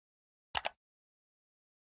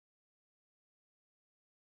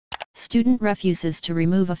Student refuses to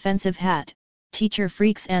remove offensive hat, teacher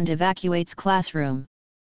freaks and evacuates classroom.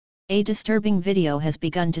 A disturbing video has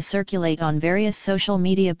begun to circulate on various social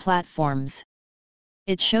media platforms.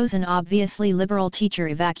 It shows an obviously liberal teacher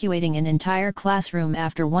evacuating an entire classroom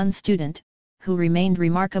after one student, who remained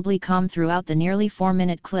remarkably calm throughout the nearly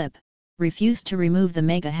 4-minute clip, refused to remove the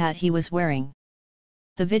MAGA hat he was wearing.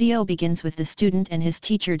 The video begins with the student and his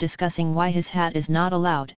teacher discussing why his hat is not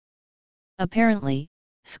allowed. Apparently,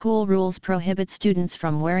 school rules prohibit students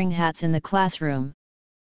from wearing hats in the classroom.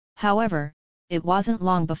 However, it wasn't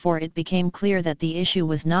long before it became clear that the issue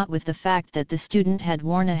was not with the fact that the student had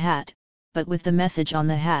worn a hat, but with the message on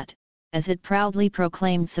the hat, as it proudly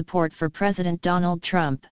proclaimed support for President Donald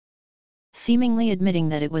Trump. Seemingly admitting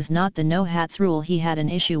that it was not the no hats rule he had an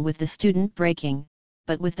issue with the student breaking,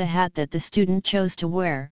 but with the hat that the student chose to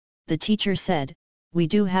wear, the teacher said, "We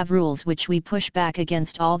do have rules which we push back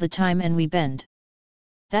against all the time and we bend.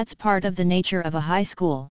 That's part of the nature of a high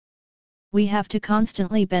school. We have to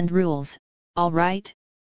constantly bend rules, all right?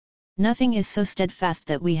 Nothing is so steadfast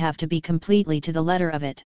that we have to be completely to the letter of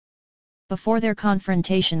it." Before their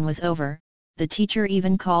confrontation was over, the teacher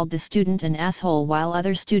even called the student an asshole while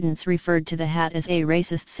other students referred to the hat as a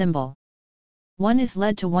racist symbol. One is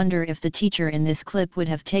led to wonder if the teacher in this clip would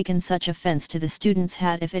have taken such offense to the student's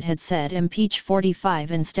hat if it had said Impeach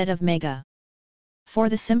 45 instead of MAGA. For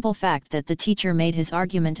the simple fact that the teacher made his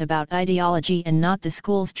argument about ideology and not the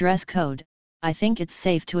school's dress code, I think it's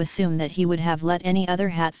safe to assume that he would have let any other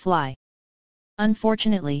hat fly.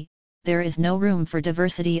 Unfortunately, there is no room for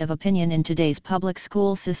diversity of opinion in today's public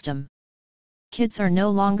school system. Kids are no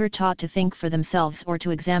longer taught to think for themselves or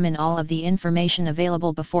to examine all of the information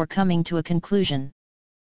available before coming to a conclusion.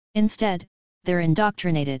 Instead, they're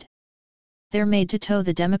indoctrinated. They're made to toe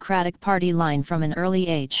the Democratic Party line from an early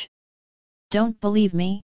age. Don't believe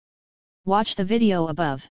me? Watch the video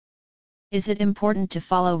above. Is it important to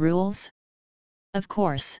follow rules? Of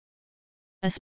course.